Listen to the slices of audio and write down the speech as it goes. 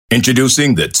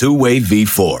Introducing the Two-Way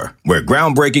V4, where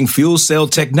groundbreaking fuel cell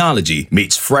technology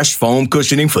meets fresh foam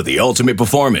cushioning for the ultimate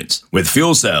performance. With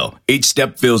Fuel Cell, each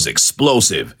step feels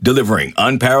explosive, delivering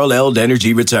unparalleled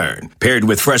energy return. Paired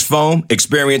with fresh foam,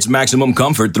 experience maximum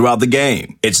comfort throughout the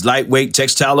game. Its lightweight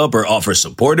textile upper offers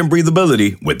support and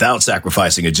breathability without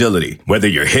sacrificing agility. Whether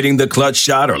you're hitting the clutch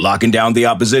shot or locking down the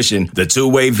opposition, the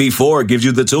Two-Way V4 gives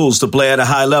you the tools to play at a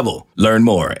high level. Learn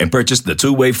more and purchase the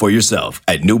Two-Way for yourself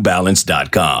at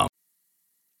newbalance.com.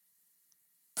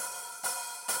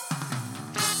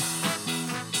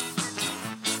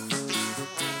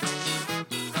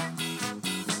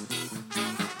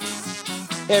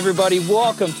 Hey everybody,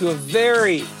 welcome to a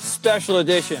very special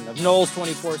edition of Noles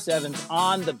 24/7's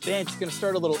On the Bench. Going to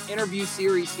start a little interview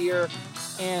series here,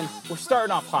 and we're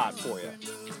starting off hot for you.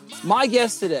 My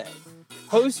guest today,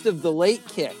 host of The Late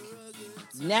Kick,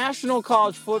 national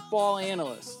college football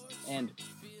analyst, and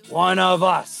one of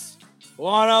us,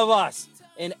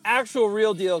 an actual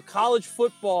real deal college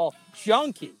football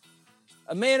junkie,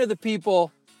 a man of the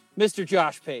people, Mr.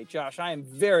 Josh Pate. Josh, I am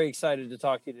very excited to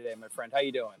talk to you today, my friend. How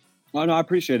you doing? Oh, no, I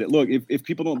appreciate it. Look, if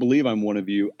people don't believe I'm one of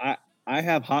you, I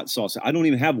have hot sauce. I don't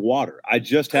even have water. I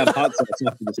just have hot sauce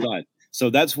off to the side. So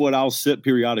that's what I'll sip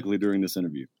periodically during this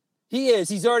interview. He is.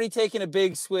 He's already taken a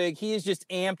big swig. He is just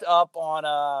amped up on,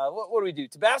 what do we do,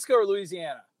 Tabasco or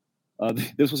Louisiana?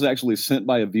 This was actually sent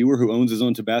by a viewer who owns his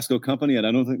own Tabasco company, and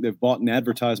I don't think they've bought an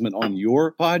advertisement on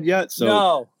your pod yet.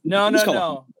 So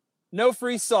No. No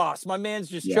free sauce. My man's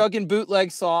just chugging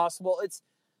bootleg sauce. Well,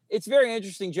 It's very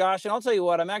interesting, Josh, and I'll tell you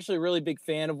what, I'm actually a really big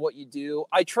fan of what you do.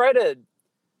 I try to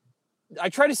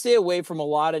stay away from a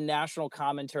lot of national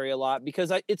commentary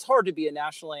because it's hard to be a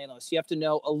national analyst. You have to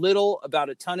know a little about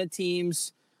a ton of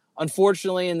teams.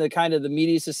 Unfortunately, in the kind of the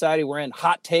media society we're in,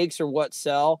 hot takes are what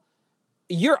sell.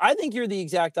 I think you're the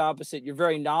exact opposite. You're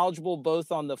very knowledgeable,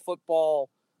 both on the football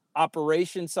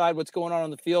operation side, what's going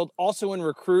on the field, also in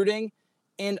recruiting.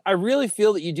 And I really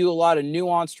feel that you do a lot of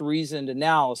nuanced, reasoned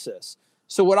analysis.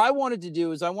 So what I wanted to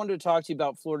do is I wanted to talk to you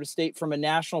about Florida State from a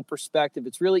national perspective.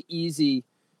 It's really easy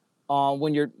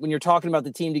when you're talking about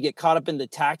the team to get caught up in the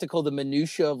tactical, the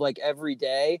minutia of like every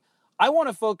day. I want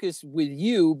to focus with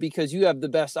you because you have the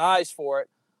best eyes for it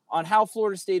on how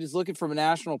Florida State is looking from a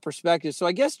national perspective. So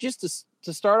I guess just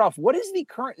to start off, what is the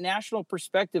current national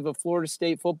perspective of Florida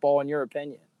State football in your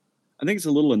opinion? I think it's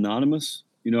a little anonymous.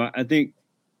 I think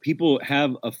people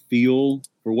have a feel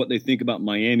for what they think about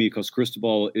Miami because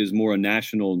Cristobal is more a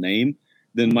national name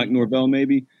than Mike Norvell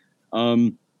maybe.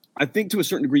 I think to a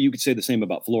certain degree you could say the same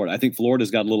about Florida. I think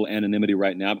Florida's got a little anonymity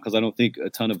right now because I don't think a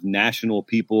ton of national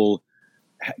people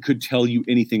could tell you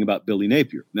anything about Billy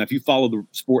Napier. Now, if you follow the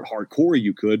sport hardcore,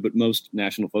 you could, but most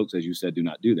national folks, as you said, do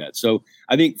not do that. So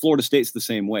I think Florida State's the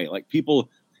same way. Like people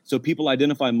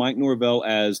identify Mike Norvell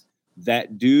as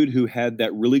that dude who had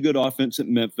that really good offense at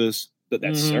Memphis, but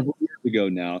that's several years ago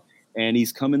now. And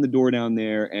he's come in the door down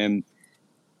there. And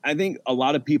I think a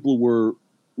lot of people were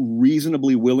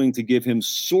reasonably willing to give him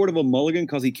sort of a mulligan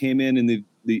because he came in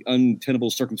the untenable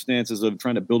circumstances of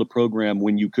trying to build a program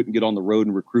when you couldn't get on the road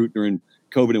and recruit during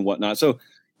COVID and whatnot. So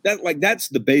that's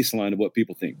the baseline of what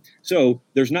people think. So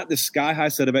there's not this sky high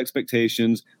set of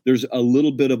expectations. There's a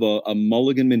little bit of a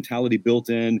mulligan mentality built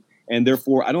in. And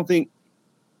therefore, I don't think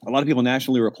a lot of people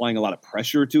nationally are applying a lot of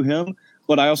pressure to him.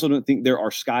 But I also don't think there are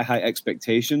sky-high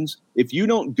expectations. If you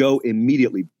don't go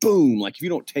immediately, boom, like if you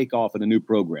don't take off in a new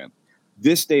program,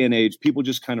 this day and age, people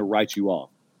just kind of write you off.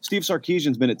 Steve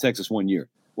Sarkisian's been at Texas 1 year.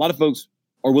 A lot of folks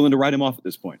are willing to write him off at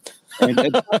this point. And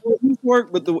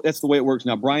that's the way it works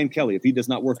now. Brian Kelly, if he does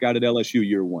not work out at LSU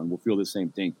year one, will feel the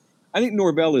same thing. I think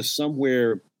Norvell is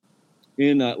somewhere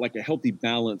in like a healthy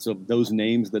balance of those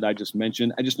names that I just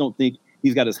mentioned. I just don't think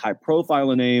he's got as high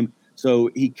profile a name. So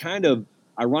he kind of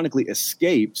ironically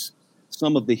escapes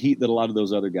some of the heat that a lot of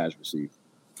those other guys receive.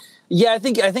 Yeah, I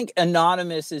think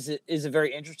anonymous is a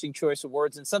very interesting choice of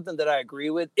words and something that I agree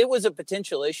with. It was a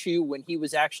potential issue when he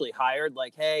was actually hired.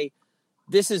 Like, hey,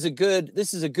 this is a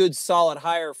good solid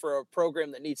hire for a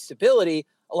program that needs stability.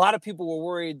 A lot of people were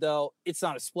worried though. It's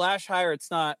not a splash hire.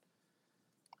 It's not.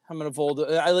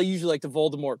 I usually like to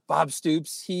Voldemort. Bob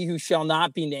Stoops, he who shall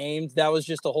not be named. That was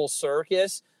just a whole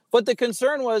circus. But the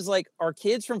concern was, like, are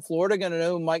kids from Florida going to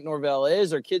know who Mike Norvell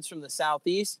is, or kids from the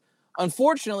Southeast?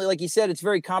 Unfortunately, like you said, it's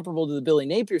very comparable to the Billy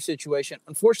Napier situation.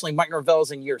 Unfortunately, Mike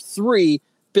Norvell's in year 3,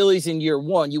 Billy's in year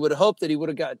 1. You would have hoped that he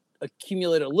would have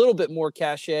accumulated a little bit more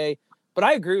cachet. But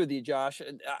I agree with you, Josh.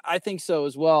 I think so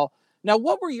as well. Now,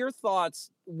 what were your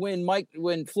thoughts when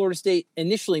Florida State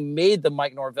initially made the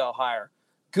Mike Norvell hire?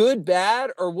 Good,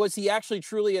 bad, or was he actually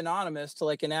truly anonymous to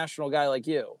like a national guy like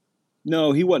you?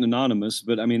 No, he wasn't anonymous,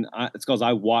 but I mean, it's because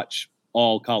I watch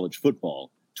all college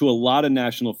football. To a lot of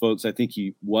national folks, I think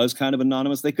he was kind of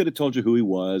anonymous. They could have told you who he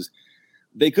was.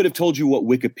 They could have told you what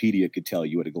Wikipedia could tell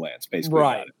you at a glance, basically.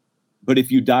 Right. About it. But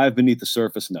if you dive beneath the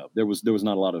surface, no, there was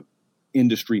not a lot of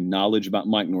industry knowledge about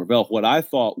Mike Norvell. What I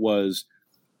thought was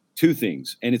two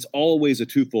things, and it's always a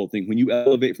twofold thing. When you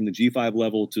elevate from the G5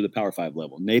 level to the Power 5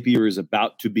 level, Napier is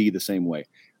about to be the same way.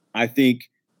 I think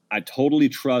I totally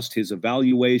trust his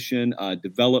evaluation,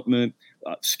 development,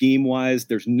 scheme-wise.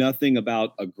 There's nothing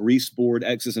about a grease board,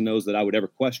 X's and O's that I would ever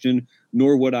question,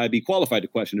 nor would I be qualified to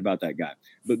question about that guy.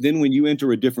 But then when you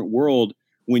enter a different world,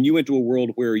 when you enter a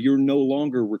world where you're no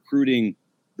longer recruiting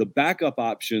the backup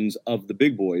options of the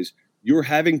big boys, you're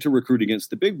having to recruit against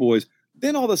the big boys,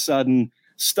 then all of a sudden,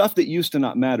 stuff that used to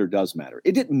not matter does matter.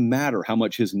 It didn't matter how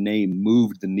much his name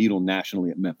moved the needle nationally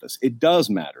at Memphis. It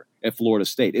does matter at Florida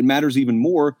State. It matters even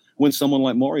more when someone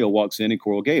like Mario walks in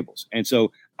Coral Gables. And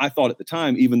so I thought at the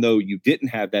time, even though you didn't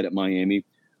have that at Miami,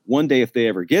 one day if they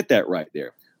ever get that right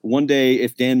there, one day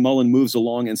if Dan Mullen moves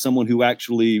along and someone who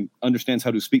actually understands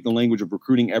how to speak the language of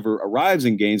recruiting ever arrives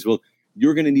in Gainesville,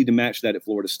 you're going to need to match that at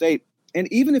Florida State.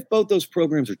 And even if both those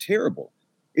programs are terrible,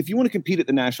 if you want to compete at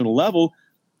the national level,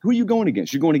 who are you going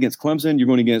against? You're going against Clemson, you're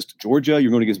going against Georgia,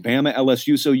 you're going against Bama,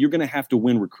 LSU. So you're going to have to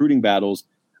win recruiting battles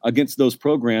against those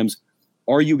programs.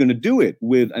 Are you going to do it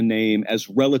with a name as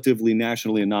relatively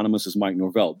nationally anonymous as Mike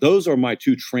Norvell? Those are my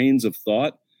two trains of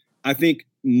thought. I think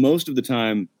most of the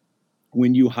time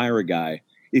when you hire a guy,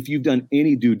 if you've done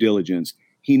any due diligence,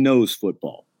 he knows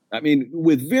football. I mean,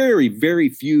 with very, very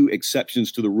few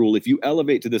exceptions to the rule, if you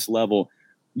elevate to this level,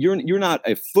 you're not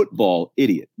a football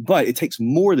idiot. But it takes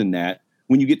more than that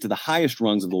when you get to the highest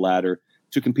rungs of the ladder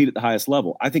to compete at the highest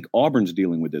level. I think Auburn's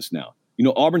dealing with this now. You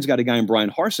know, Auburn's got a guy in Brian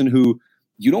Harsin who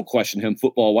you don't question him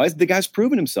football-wise. The guy's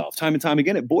proven himself time and time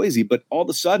again at Boise. But all of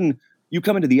a sudden, you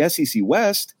come into the SEC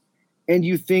West and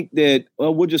you think that,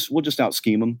 well, we'll just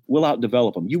out-scheme them. We'll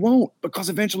out-develop them. You won't, because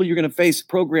eventually you're going to face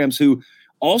programs who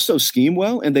also scheme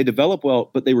well and they develop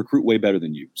well, but they recruit way better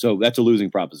than you. So that's a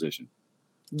losing proposition.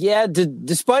 Yeah,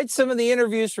 despite some of the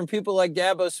interviews from people like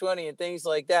Dabo Swinney and things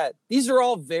like that, these are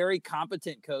all very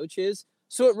competent coaches.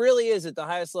 So it really is at the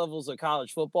highest levels of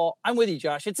college football. I'm with you,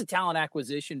 Josh. It's a talent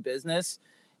acquisition business.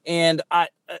 And I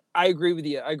agree with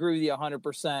you. I agree with you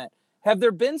 100%. Have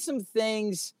there been some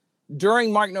things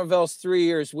during Mike Norvell's 3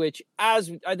 years, which, as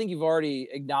I think you've already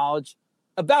acknowledged,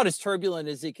 about as turbulent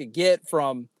as it could get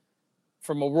from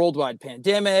a worldwide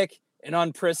pandemic, an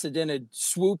unprecedented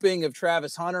swooping of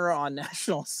Travis Hunter on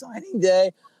National Signing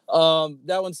Day.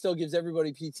 That one still gives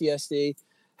everybody PTSD.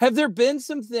 Have there been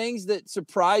some things that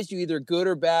surprised you, either good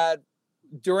or bad,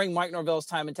 during Mike Norvell's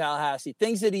time in Tallahassee?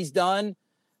 Things that he's done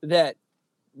that,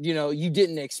 you know, you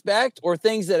didn't expect, or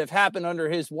things that have happened under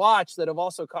his watch that have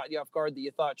also caught you off guard that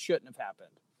you thought shouldn't have happened?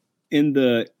 In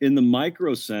the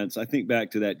micro sense, I think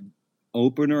back to that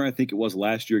opener, I think it was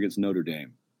last year against Notre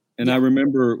Dame. And I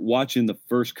remember watching the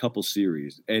first couple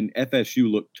series, and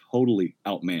FSU looked totally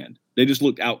outmanned. They just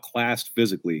looked outclassed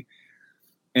physically.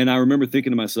 And I remember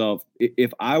thinking to myself,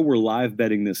 if I were live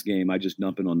betting this game, I'd just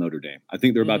dump it on Notre Dame. I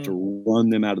think they're about to run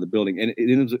them out of the building. And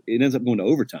it ends up going to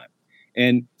overtime.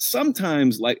 And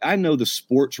sometimes, like, I know the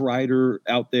sports writer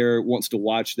out there wants to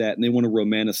watch that and they want to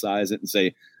romanticize it and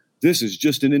say, this is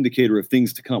just an indicator of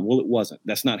things to come. Well, it wasn't.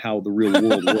 That's not how the real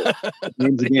world works.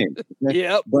 Game's a game. Okay?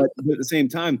 Yep. But at the same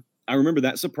time, I remember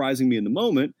that surprising me in the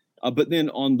moment. But then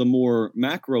on the more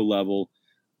macro level,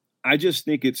 I just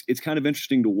think it's kind of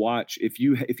interesting to watch if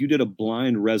you did a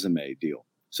blind resume deal.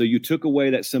 So you took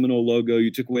away that Seminole logo, you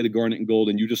took away the garnet and gold,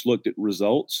 and you just looked at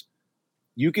results.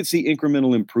 You could see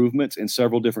incremental improvements in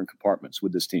several different compartments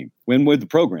with this team. When with the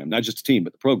program, not just the team,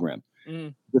 but the program.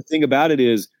 The thing about it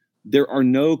is there are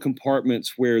no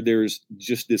compartments where there's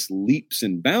just this leaps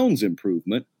and bounds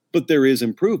improvement, but there is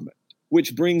improvement,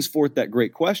 which brings forth that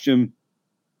great question,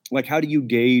 like, how do you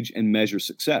gauge and measure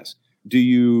success? Do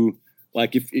you,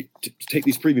 like, to take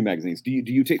these preview magazines, do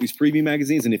you take these preview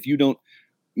magazines, and if you don't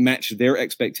match their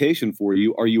expectation for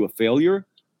you, are you a failure?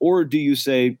 Or do you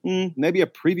say, maybe a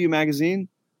preview magazine,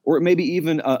 or maybe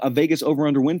even a Vegas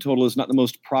over-under win total is not the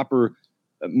most proper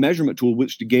measurement tool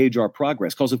which to gauge our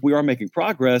progress? Because if we are making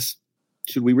progress,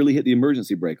 should we really hit the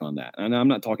emergency brake on that? And I'm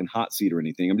not talking hot seat or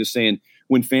anything. I'm just saying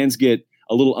when fans get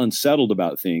a little unsettled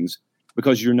about things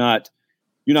because you're not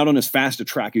on as fast a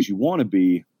track as you want to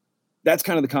be, that's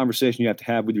kind of the conversation you have to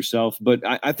have with yourself. But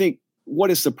I think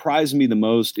what has surprised me the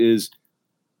most is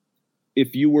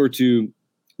if you were to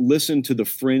listen to the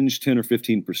fringe 10 or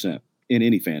 15% in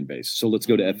any fan base. So let's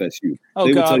go to FSU.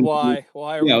 Oh, God, why?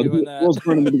 Why are we doing that? World's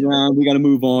burning to the ground. We got to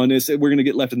move on. We're going to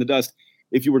get left in the dust.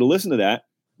 If you were to listen to that,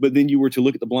 but then you were to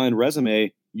look at the blind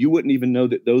resume, you wouldn't even know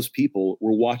that those people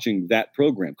were watching that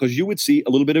program, because you would see a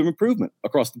little bit of improvement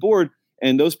across the board,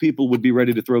 and those people would be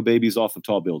ready to throw babies off of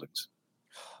tall buildings.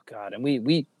 Oh, God, and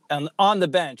we on the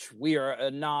bench, we are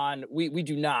we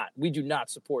do not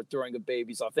support throwing of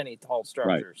babies off any tall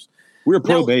structures. Right. We're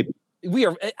pro baby. We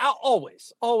are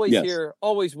always yes. here,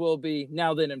 always will be,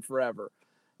 now, then, and forever.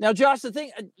 Now, Josh, I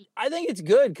think it's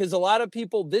good because a lot of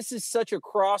people, this is such a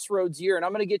crossroads year, and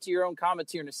I'm going to get to your own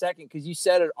comments here in a second because you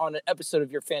said it on an episode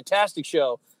of your fantastic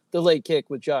show, The Late Kick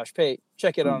with Josh Pate.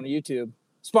 Check it out on YouTube.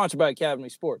 Sponsored by Academy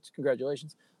Sports.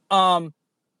 Congratulations.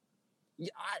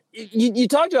 You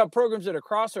talked about programs that are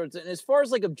crossroads, and as far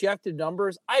as like objective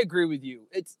numbers, I agree with you.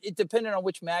 It's dependent on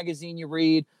which magazine you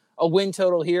read, a win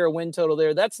total here, a win total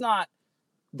there. That's not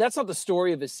the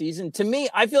story of a season. To me,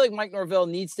 I feel like Mike Norvell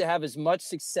needs to have as much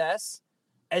success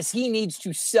as he needs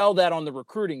to sell that on the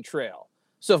recruiting trail.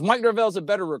 So if Mike Norvell's a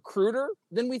better recruiter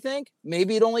than we think,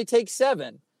 maybe it only takes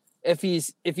 7. If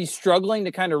he's struggling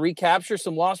to kind of recapture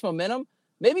some lost momentum,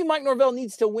 maybe Mike Norvell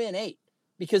needs to win 8.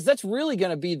 Because that's really going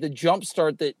to be the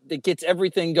jumpstart that gets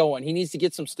everything going. He needs to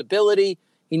get some stability.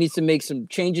 He needs to make some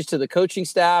changes to the coaching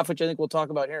staff, which I think we'll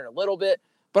talk about here in a little bit.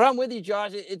 But I'm with you,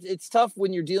 Josh. It's tough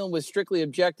when you're dealing with strictly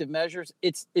objective measures.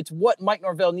 It's what Mike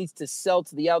Norvell needs to sell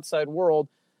to the outside world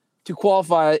to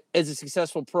qualify as a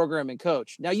successful program and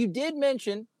coach. Now, you did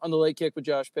mention on the Late Kick with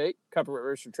Josh Pate, copyright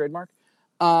registered trademark,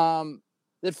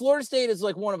 that Florida State is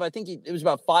like one of, I think it was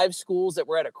about 5 schools that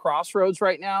were at a crossroads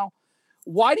right now.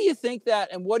 Why do you think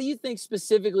that, and what do you think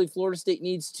specifically Florida State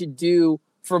needs to do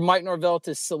for Mike Norvell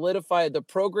to solidify the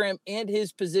program and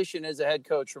his position as a head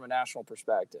coach from a national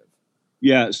perspective?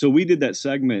 Yeah, so we did that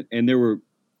segment, and there were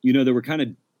kind of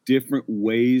different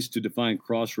ways to define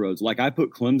crossroads. Like I put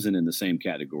Clemson in the same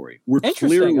category. We're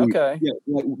interesting. Okay, yeah,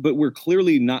 but we're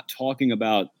clearly not talking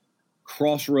about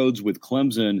crossroads with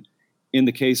Clemson in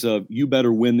the case of you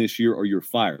better win this year or you're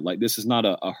fired. Like this is not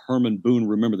a Herman Boone,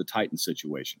 remember the Titans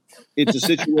situation. It's a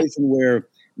situation where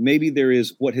maybe there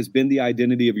is what has been the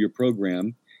identity of your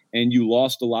program and you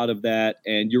lost a lot of that.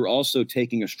 And you're also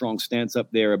taking a strong stance up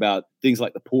there about things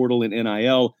like the portal and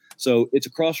NIL. So it's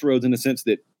a crossroads in the sense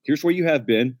that here's where you have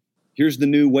been. Here's the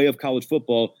new way of college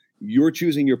football. You're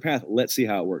choosing your path. Let's see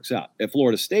how it works out. At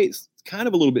Florida State, it's kind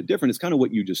of a little bit different. It's kind of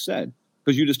what you just said,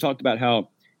 because you just talked about how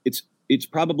it's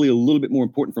probably a little bit more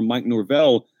important for Mike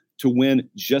Norvell to win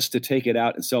just to take it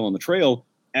out and sell on the trail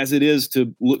as it is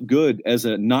to look good as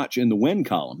a notch in the win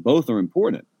column. Both are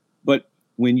important. But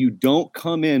when you don't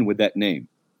come in with that name,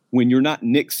 when you're not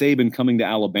Nick Saban coming to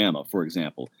Alabama, for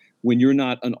example, when you're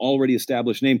not an already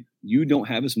established name, you don't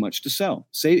have as much to sell.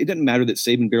 It doesn't matter that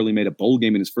Saban barely made a bowl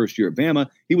game in his first year at Bama.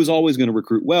 He was always going to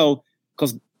recruit well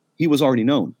because he was already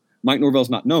known. Mike Norvell's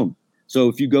not known. So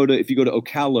if you go to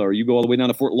Ocala, or you go all the way down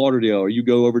to Fort Lauderdale, or you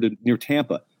go over to near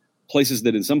Tampa, places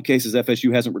that in some cases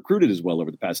FSU hasn't recruited as well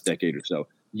over the past decade or so,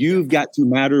 you've got to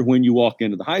matter when you walk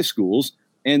into the high schools.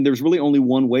 And there's really only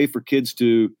one way for kids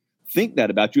to think that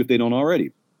about you if they don't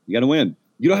already. You got to win.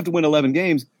 You don't have to win 11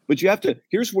 games, but you have to.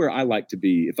 Here's where I like to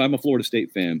be if I'm a Florida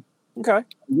State fan. Okay. I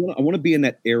want to be in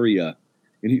that area.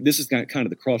 And this is kind of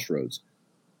the crossroads.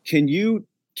 Can you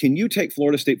take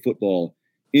Florida State football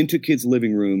into kids'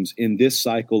 living rooms in this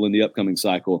cycle and the upcoming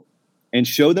cycle and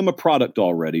show them a product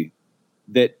already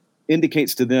that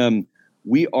indicates to them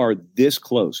we are this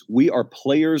close. We are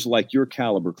players like your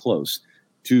caliber close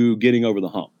to getting over the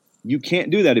hump. You can't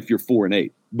do that if you're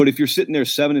 4-8. But if you're sitting there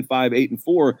 7-5,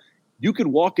 8-4, you could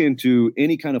walk into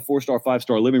any kind of 4-star,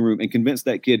 5-star living room and convince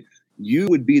that kid you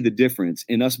would be the difference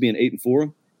in us being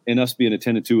 8-4 and us being a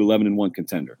 10-2, 11-1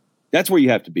 contender. That's where you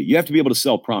have to be. You have to be able to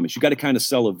sell promise. You got to kind of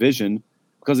sell a vision,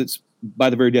 because it's, by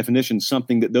the very definition,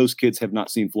 something that those kids have not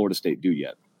seen Florida State do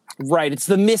yet. Right. It's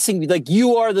the missing, like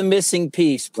you are the missing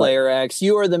piece, player right. X.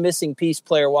 You are the missing piece,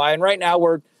 player Y. And right now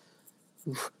we're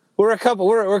a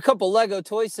couple Lego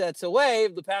toy sets away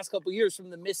the past couple years from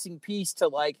the missing piece to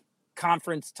like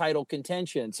conference title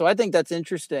contention. So I think that's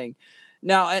interesting.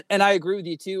 Now, and I agree with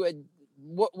you too.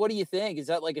 What do you think? Is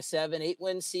that like a 7-8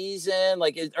 win season?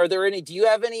 Like, do you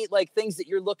have any like things that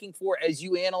you're looking for as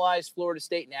you analyze Florida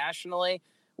State nationally,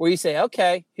 where you say,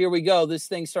 okay, here we go, this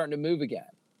thing's starting to move again?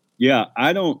 Yeah,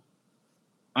 I don't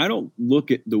look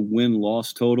at the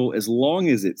win-loss total as long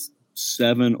as it's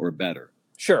 7 or better.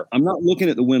 Sure. I'm not looking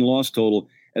at the win-loss total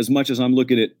as much as I'm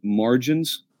looking at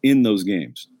margins in those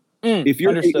games. If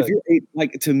you're 8,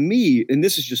 like to me, and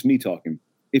this is just me talking,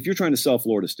 if you're trying to sell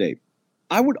Florida State,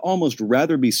 I would almost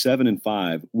rather be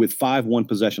 7-5 with 5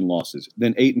 one-possession losses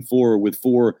than 8-4 with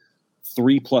 4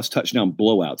 3+ touchdown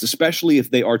blowouts, especially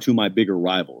if they are to my bigger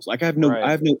rivals. Like I have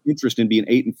no interest in being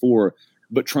 8-4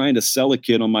 but trying to sell a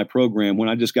kid on my program when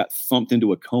I just got thumped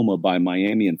into a coma by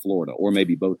Miami and Florida, or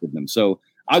maybe both of them. So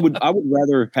I would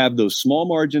rather have those small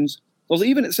margins. Well,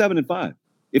 even at 7-5,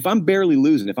 if I'm barely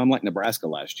losing, if I'm like Nebraska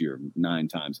last year 9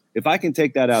 times, if I can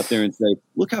take that out there and say,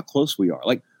 look how close we are.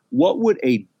 Like, what would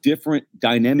a different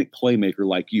dynamic playmaker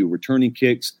like you, returning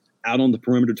kicks, out on the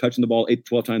perimeter, touching the ball 8 to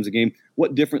 12 times a game,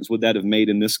 what difference would that have made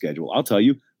in this schedule? I'll tell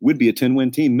you, we'd be a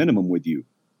 10-win team minimum with you.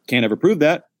 Can't ever prove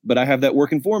that, but I have that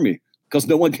working for me because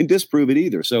no one can disprove it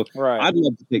either. So I'd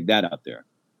love to take that out there.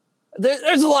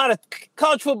 There's a lot of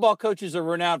college football coaches are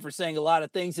renowned for saying a lot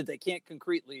of things that they can't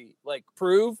concretely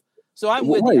prove. So I'm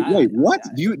with you. Wait, what?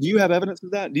 Do you have evidence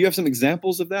of that? Do you have some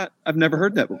examples of that? I've never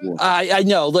heard that before. I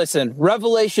know. Listen,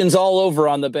 revelations all over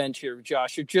on the bench here,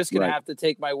 Josh. You're just going to have to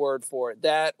take my word for it.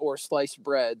 That or sliced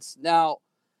breads. Now,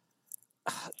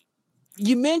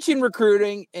 you mentioned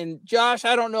recruiting, and Josh,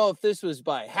 I don't know if this was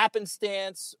by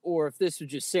happenstance or if this was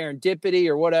just serendipity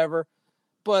or whatever,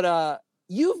 but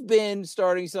you've been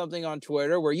starting something on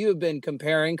Twitter where you have been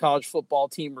comparing college football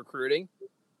team recruiting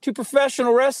to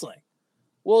professional wrestling.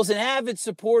 Well, as an avid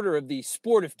supporter of the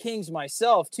sport of kings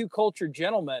myself, 2 cultured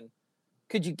gentlemen,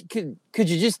 could you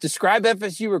just describe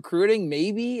FSU recruiting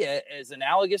maybe as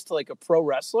analogous to like a pro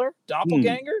wrestler,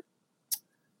 doppelganger?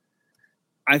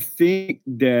 I think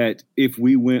that if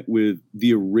we went with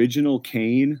the original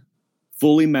Kane,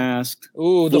 fully masked.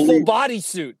 Ooh, the full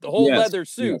bodysuit, the whole leather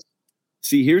suit. Yes.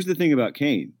 See, here's the thing about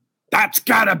Kane. That's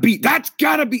gotta be.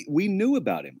 We knew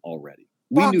about him already.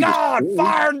 God,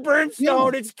 fire and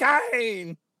brimstone, it's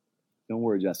Kane. Don't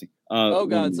worry, Jesse.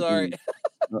 Sorry.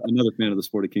 Another fan of the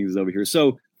Sport of Kings is over here.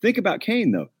 So think about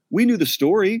Kane, though. We knew the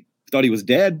story. Thought he was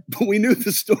dead, but we knew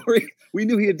the story. We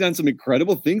knew he had done some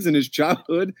incredible things in his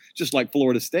childhood, just like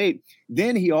Florida State.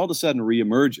 Then he all of a sudden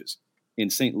reemerges in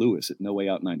St. Louis at No Way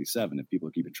Out 97, if people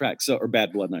are keeping track, or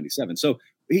Bad Blood 97. So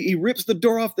he rips the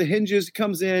door off the hinges,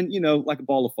 comes in, like a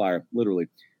ball of fire, literally.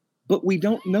 But we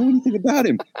don't know anything about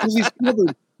him because he's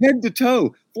covered head to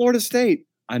toe. Florida State,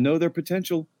 I know their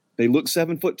potential. They look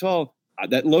 7 foot tall.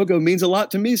 That logo means a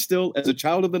lot to me still as a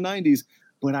child of the 90s,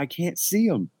 but I can't see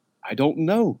them. I don't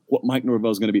know what Mike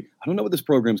Norvell is going to be. I don't know what this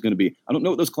program is going to be. I don't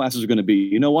know what those classes are going to be.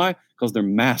 You know why? Because they're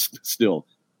masked still.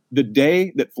 The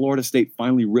day that Florida State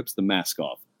finally rips the mask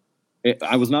off,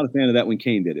 I was not a fan of that when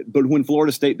Kane did it. But when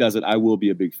Florida State does it, I will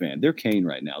be a big fan. They're Kane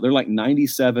right now. They're like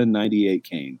 97, 98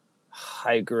 Kane.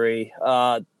 I agree.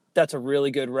 That's a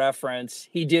really good reference.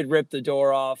 He did rip the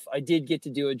door off. I did get to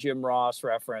do a Jim Ross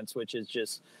reference, which is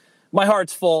just my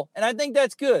heart's full. And I think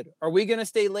that's good. Are we going to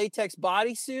stay latex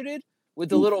bodysuited with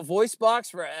the little voice box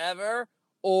forever?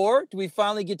 Or do we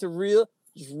finally get to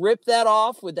just rip that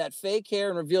off with that fake hair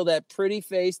and reveal that pretty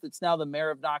face that's now the mayor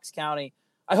of Knox County?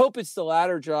 I hope it's the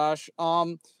latter, Josh.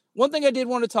 One thing I did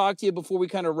want to talk to you before we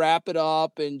kind of wrap it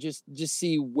up and just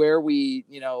see where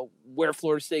where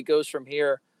Florida State goes from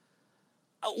here.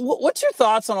 What's your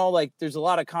thoughts on there's a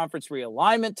lot of conference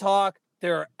realignment talk.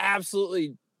 There are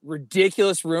absolutely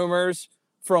ridiculous rumors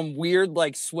from weird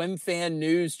Swim Fan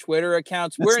News Twitter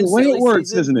accounts. That's the way it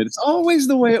works, isn't it? It's always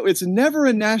the way it's never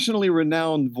a nationally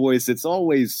renowned voice. It's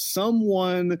always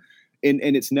someone, and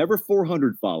it's never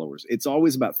 400 followers. It's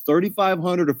always about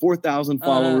 3,500 or 4,000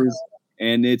 followers.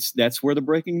 And that's where the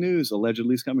breaking news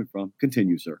allegedly is coming from.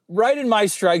 Continue, sir. Right in my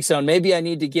strike zone. Maybe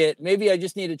I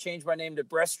just need to change my name to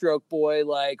Breaststroke Boy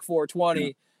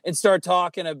 420 and start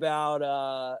talking about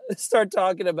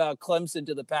Clemson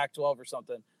to the Pac-12 or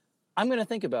something. I'm going to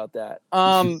think about that.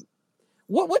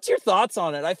 What's your thoughts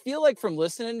on it? I feel like from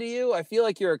listening to you, I feel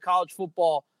like you're a college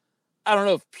football, I don't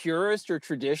know if purist or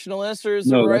traditionalist or is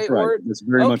the right word. That's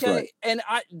very much right. And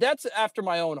that's after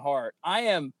my own heart.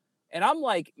 And I'm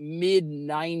mid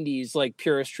 90s,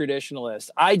 purist traditionalist.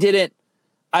 I didn't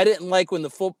like when the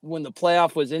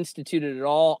playoff was instituted at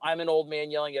all. I'm an old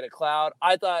man yelling at a cloud.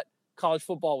 I thought college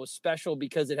football was special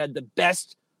because it had the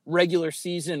best regular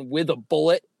season with a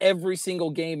bullet. Every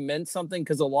single game meant something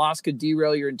because a loss could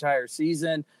derail your entire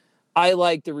season. I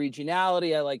like the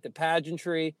regionality. I like the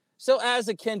pageantry. So as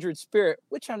a kindred spirit,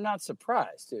 which I'm not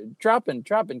surprised, dude, dropping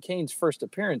Kane's first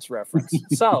appearance reference,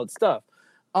 solid stuff.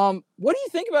 What do you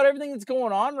think about everything that's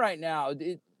going on right now?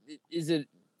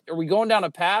 Are we going down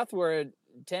a path where in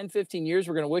 10, 15 years,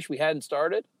 we're going to wish we hadn't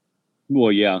started?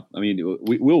 Well, yeah. I mean,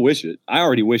 we'll wish it. I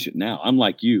already wish it now. I'm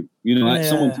like you.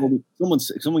 Someone told me,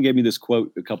 someone gave me this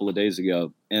quote a couple of days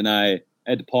ago, and I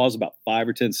had to pause about 5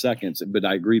 or 10 seconds, but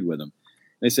I agreed with them.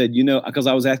 They said, because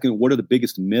I was asking, what are the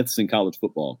biggest myths in college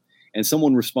football? And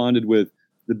someone responded with,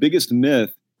 the biggest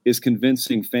myth is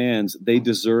convincing fans they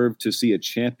deserve to see a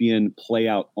champion play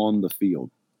out on the field.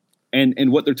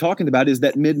 And what they're talking about is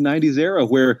that mid-90s era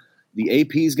where the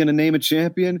AP is going to name a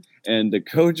champion and the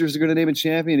coaches are going to name a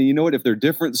champion. And you know what? If they're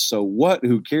different, so what?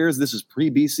 Who cares? This is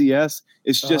pre-BCS.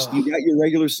 It's just you got your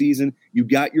regular season, you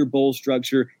got your bowl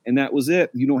structure, and that was it.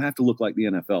 You don't have to look like the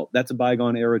NFL. That's a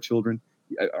bygone era, children.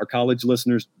 Our college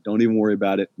listeners, don't even worry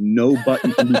about it. No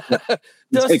button can be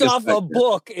dust off a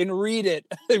book and read it.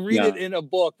 Read it in a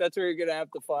book. That's where you're going to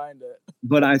have to find it.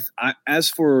 But as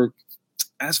for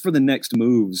the next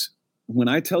moves, when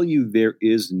I tell you there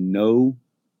is no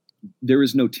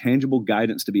tangible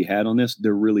guidance to be had on this,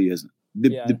 there really isn't.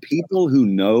 The people who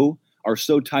know are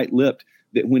so tight-lipped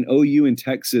that when OU and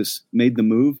Texas made the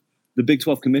move, the Big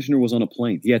 12 commissioner was on a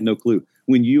plane. He had no clue.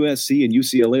 When USC and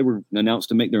UCLA were announced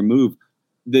to make their move,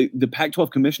 the Pac-12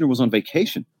 commissioner was on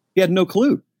vacation. He had no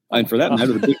clue. And for that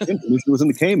matter, the Big 10 commissioner was in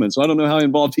the Cayman. So I don't know how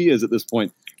involved he is at this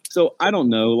point. So I don't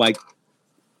know. Like,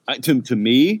 to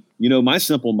me, my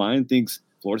simple mind thinks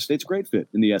Florida State's a great fit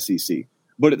in the SEC.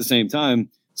 But at the same time,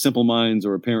 simple minds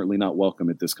are apparently not welcome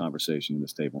at this conversation in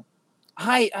this table.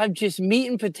 I'm just meat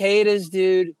and potatoes,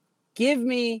 dude. Give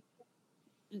me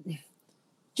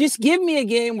a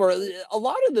game where a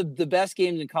lot of the best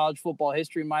games in college football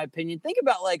history, in my opinion, think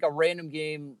about like a random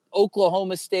game,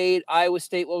 Oklahoma State, Iowa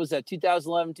State. What was that?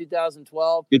 2011,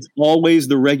 2012. It's always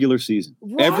the regular season.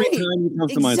 Right. Every time you come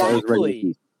to mind, it's always regular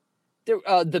season.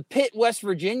 The Pitt West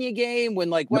Virginia game when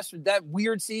that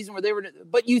weird season where they were,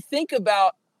 but you think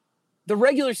about the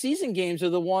regular season games are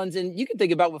the ones, and you can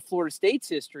think about with Florida State's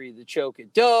history, the choke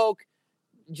at Doak,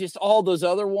 just all those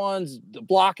other ones, the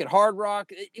block at Hard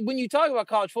Rock. When you talk about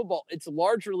college football, it's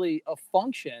largely a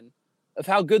function of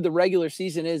how good the regular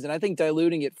season is. And I think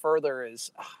diluting it further is,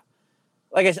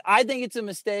 like I said, I think it's a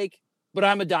mistake, but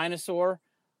I'm a dinosaur.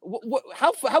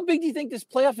 How big do you think this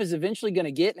playoff is eventually going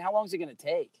to get, and how long is it going to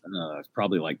take? It's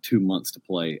probably like 2 months to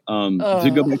play.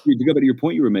 To go back to your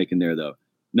point you were making there, though.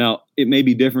 Now, it may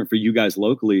be different for you guys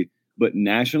locally, but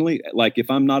nationally, like if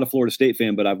I'm not a Florida State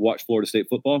fan, but I've watched Florida State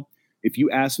football, if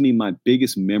you ask me my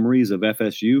biggest memories of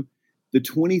FSU, the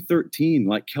 2013,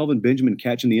 like Kelvin Benjamin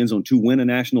catching the end zone to win a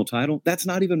national title, that's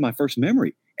not even my first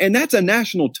memory. And that's a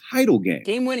national title game.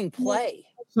 Game-winning play.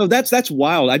 So that's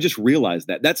wild. I just realized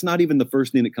that. That's not even the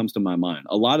first thing that comes to my mind.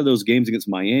 A lot of those games against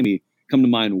Miami come to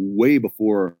mind way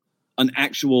before an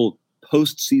actual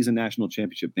postseason national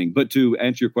championship thing. But to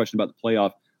answer your question about the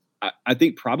playoff, I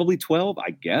think probably 12,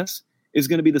 I guess, is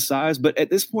going to be the size. But at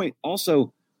this point,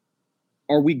 also,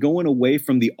 are we going away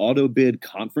from the auto bid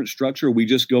conference structure? Are we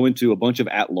just go into a bunch of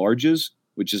at-larges,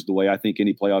 which is the way I think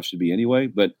any playoff should be anyway.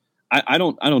 But I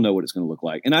don't know what it's going to look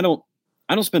like. And I don't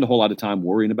spend a whole lot of time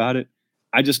worrying about it.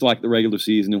 I just like the regular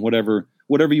season, and whatever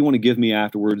you want to give me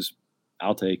afterwards,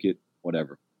 I'll take it,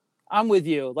 whatever. I'm with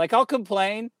you. Like, I'll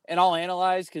complain and I'll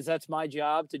analyze because that's my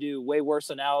job to do way worse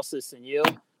analysis than you.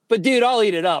 But, dude, I'll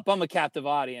eat it up. I'm a captive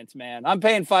audience, man. I'm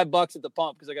paying $5 at the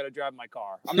pump because I got to drive my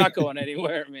car. I'm not going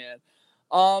anywhere, man.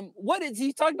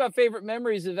 He talked about favorite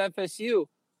memories of FSU.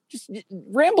 Just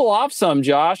ramble off some,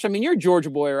 Josh. I mean, you're a Georgia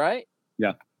boy, right?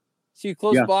 Yeah. So you're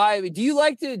close by. Do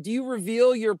you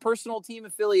reveal your personal team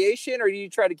affiliation, or do you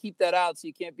try to keep that out so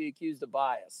you can't be accused of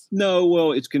bias? No,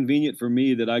 well, it's convenient for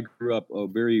me that I grew up a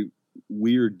very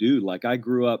weird dude. Like, I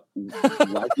grew up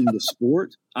liking the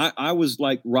sport. I was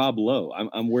like Rob Lowe.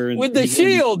 I'm wearing with the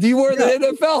shield. You wore the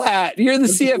NFL hat. You're the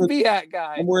CFB hat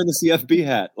guy. I'm wearing the CFB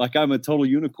hat. Like, I'm a total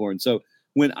unicorn. So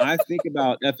when I think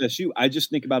about FSU, I just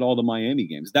think about all the Miami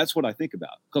games. That's what I think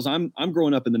about because I'm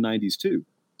growing up in the 90s too.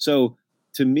 So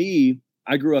to me,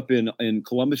 I grew up in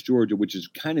Columbus, Georgia, which is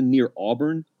kind of near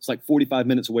Auburn. It's like 45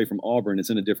 minutes away from Auburn. It's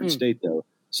in a different state, though.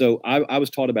 So I was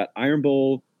taught about Iron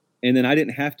Bowl, and then I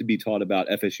didn't have to be taught about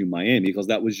FSU Miami because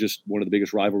that was just one of the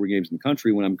biggest rivalry games in the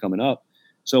country when I'm coming up.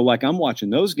 So, like, I'm watching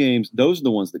those games. Those are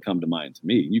the ones that come to mind to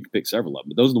me. You can pick several of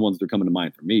them, but those are the ones that are coming to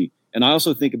mind for me. And I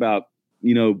also think about,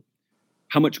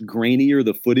 how much grainier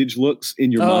the footage looks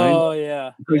in your mind. Oh,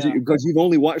 yeah. Because you've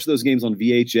only watched those games on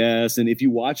VHS. And if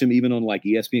you watch them even on like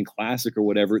ESPN Classic or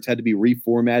whatever, it's had to be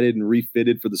reformatted and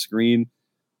refitted for the screen.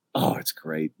 Oh, it's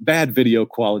great. Bad video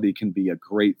quality can be a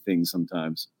great thing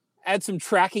sometimes. Add some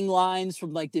tracking lines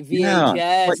from like the VHS.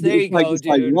 Yeah. There you go,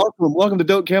 dude. Like, welcome to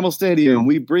Doak Camel Stadium.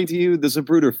 We bring to you the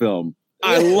Zapruder film.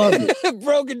 I love it.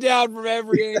 Broken down from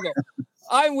every angle.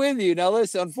 I'm with you. Now,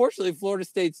 listen, unfortunately, Florida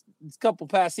State's couple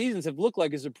past seasons have looked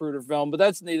like a Zapruder film, but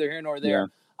that's neither here nor there. Yeah.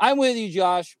 I'm with you,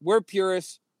 Josh. We're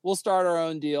purists. We'll start our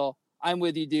own deal. I'm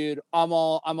with you, dude. I'm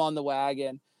on the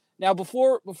wagon. Now,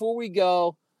 before we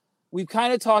go, we've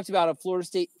kind of talked about it. Florida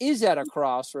State is at a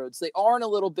crossroads. They are in a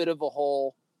little bit of a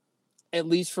hole, at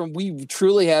least we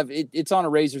truly have it's on a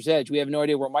razor's edge. We have no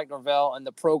idea where Mike Norvell and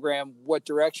the program, what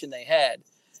direction they head.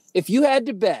 If you had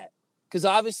to bet, because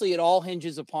obviously it all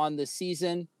hinges upon this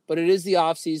season, but it is the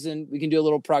off season. We can do a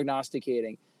little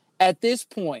prognosticating. At this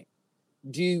point,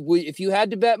 if you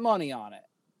had to bet money on it,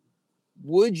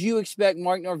 would you expect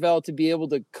Mark Norvell to be able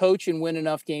to coach and win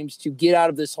enough games to get out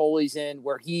of this hole he's in,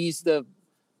 where he's the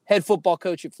head football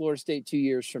coach at Florida State 2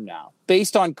 years from now,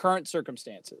 based on current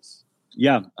circumstances?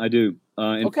 Yeah, I do.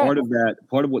 And part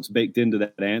of what's baked into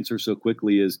that answer so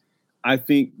quickly is I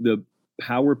think the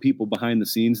power people behind the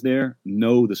scenes there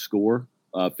know the score,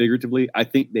 figuratively. I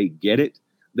think they get it.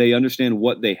 They understand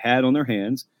what they had on their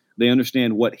hands. They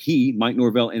understand what Mike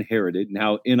Norvell, inherited and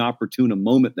how inopportune a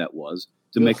moment that was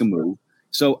to make a move.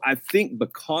 So I think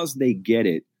because they get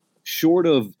it, short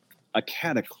of a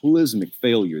cataclysmic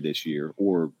failure this year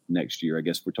or next year, I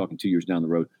guess we're talking 2 years down the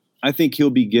road, I think he'll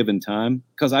be given time,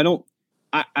 because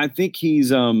I think he's,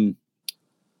 to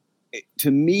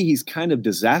me, he's kind of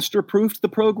disaster-proofed the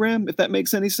program, if that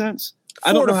makes any sense.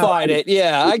 Fortified it.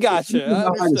 Yeah, I got you. I don't know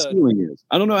how high the ceiling is.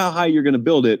 I don't know how high you're going to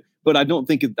build it, but I don't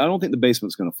think the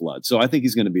basement's going to flood. So I think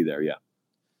he's going to be there. Yeah.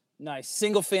 Nice.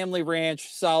 Single family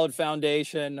ranch, solid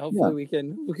foundation. Hopefully we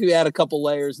can add a couple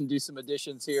layers and do some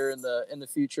additions here in the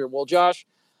future. Well, Josh,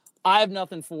 I have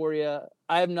nothing for you.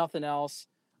 I have nothing else.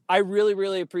 I really,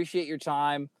 really appreciate your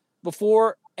time.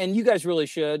 And you guys really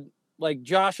should. Like,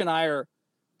 Josh and I are,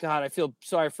 God, I feel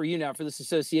sorry for you now for this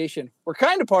association. We're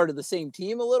kind of part of the same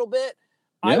team a little bit.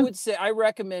 Yeah. I would say I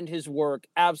recommend his work,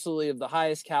 absolutely of the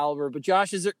highest caliber. But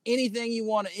Josh, is there anything you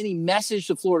want, any message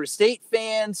to Florida State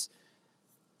fans?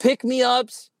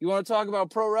 Pick-me-ups? You want to talk about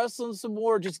pro wrestling some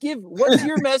more? Just what's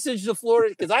your message to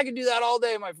Florida? Because I can do that all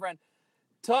day, my friend.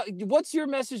 What's your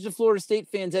message to Florida State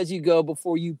fans as you go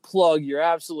before you plug your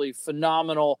absolutely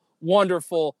phenomenal,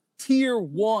 wonderful, tier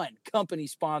 1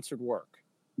 company-sponsored work?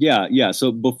 Yeah.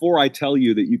 So before I tell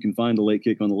you that you can find The Late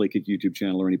Kick on the Late Kick YouTube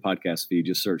channel or any podcast feed,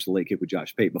 just search The Late Kick with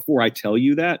Josh Pate. Before I tell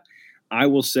you that, I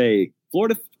will say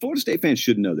Florida State fans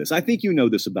should know this. I think you know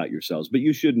this about yourselves, but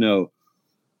you should know,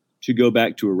 to go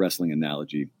back to a wrestling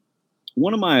analogy,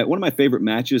 one of my favorite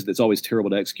matches that's always terrible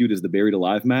to execute is the Buried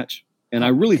Alive match. And I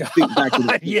really think back to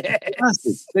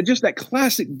that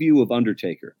classic view of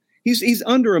Undertaker. He's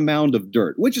under a mound of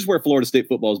dirt, which is where Florida State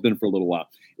football has been for a little while.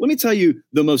 Let me tell you,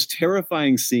 the most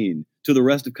terrifying scene to the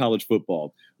rest of college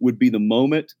football would be the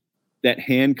moment that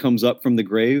hand comes up from the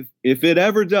grave. If it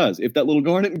ever does, if that little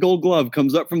garnet and gold glove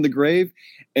comes up from the grave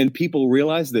and people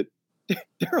realize that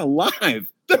they're alive.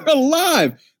 They're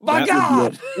alive. My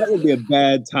God. That would be a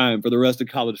bad time for the rest of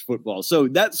college football. So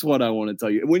that's what I want to tell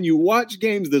you. When you watch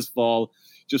games this fall,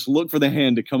 just look for the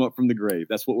hand to come up from the grave.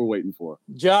 That's what we're waiting for.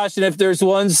 Josh, and if there's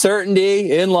one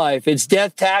certainty in life, it's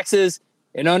death, taxes,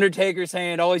 and Undertaker's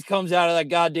hand always comes out of that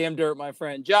goddamn dirt, my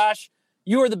friend. Josh,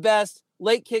 you are the best.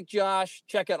 Late Kick Josh.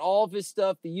 Check out all of his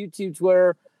stuff, the YouTube,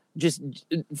 Twitter. Just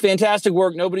fantastic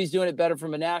work. Nobody's doing it better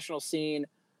from a national scene.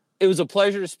 It was a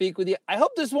pleasure to speak with you. I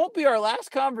hope this won't be our last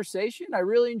conversation. I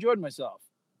really enjoyed myself.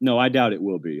 No, I doubt it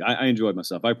will be. I enjoyed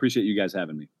myself. I appreciate you guys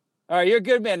having me. All right, you're a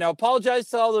good man. Now, apologize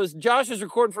to all those. Josh is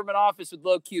recording from an office with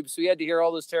low cubes, so he had to hear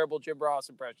all those terrible Jim Ross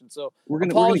impressions. So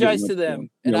apologize to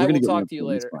them, and I will talk to you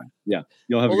later. Yeah,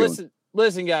 you'll have a good one.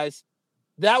 Listen, guys,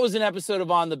 that was an episode of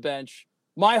On the Bench.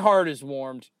 My heart is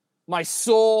warmed. My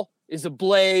soul is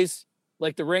ablaze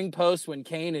like the ring post when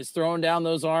Kane is throwing down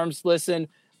those arms. Listen,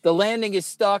 the landing is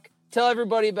stuck. Tell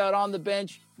everybody about On the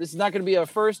Bench. This is not going to be our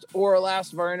first or our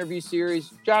last of our interview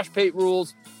series. Josh Pate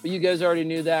rules, but you guys already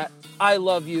knew that. I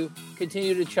love you.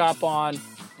 Continue to chop on.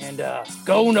 And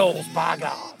go Noles, by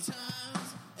God.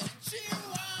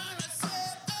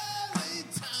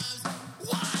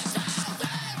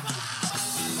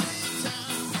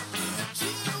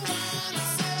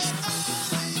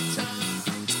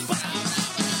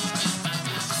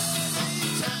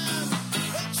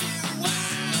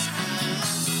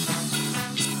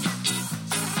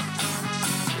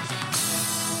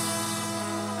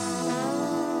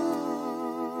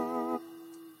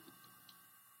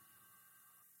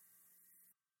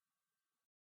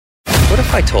 What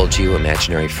if I told you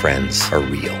imaginary friends are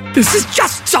real? This is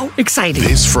just so exciting.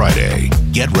 This Friday,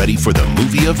 get ready for the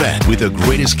movie event with the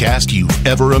greatest cast you've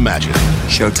ever imagined.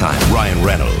 Showtime. Ryan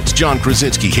Reynolds, John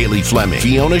Krasinski, Haley Fleming,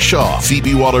 Fiona Shaw,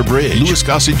 Phoebe Waller-Bridge, Louis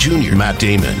Gossett Jr., Matt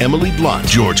Damon, Emily Blunt,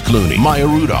 George Clooney, Maya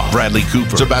Rudolph, Bradley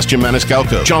Cooper, Sebastian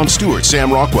Maniscalco, Jon Stewart,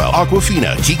 Sam Rockwell,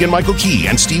 Awkwafina, Keegan-Michael Key,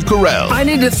 and Steve Carell. I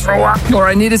need to throw up or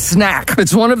I need a snack.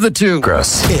 It's one of the two.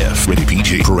 Gross. If. Rated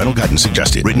PG. Parental guidance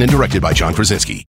suggested. Written and directed by John Krasinski.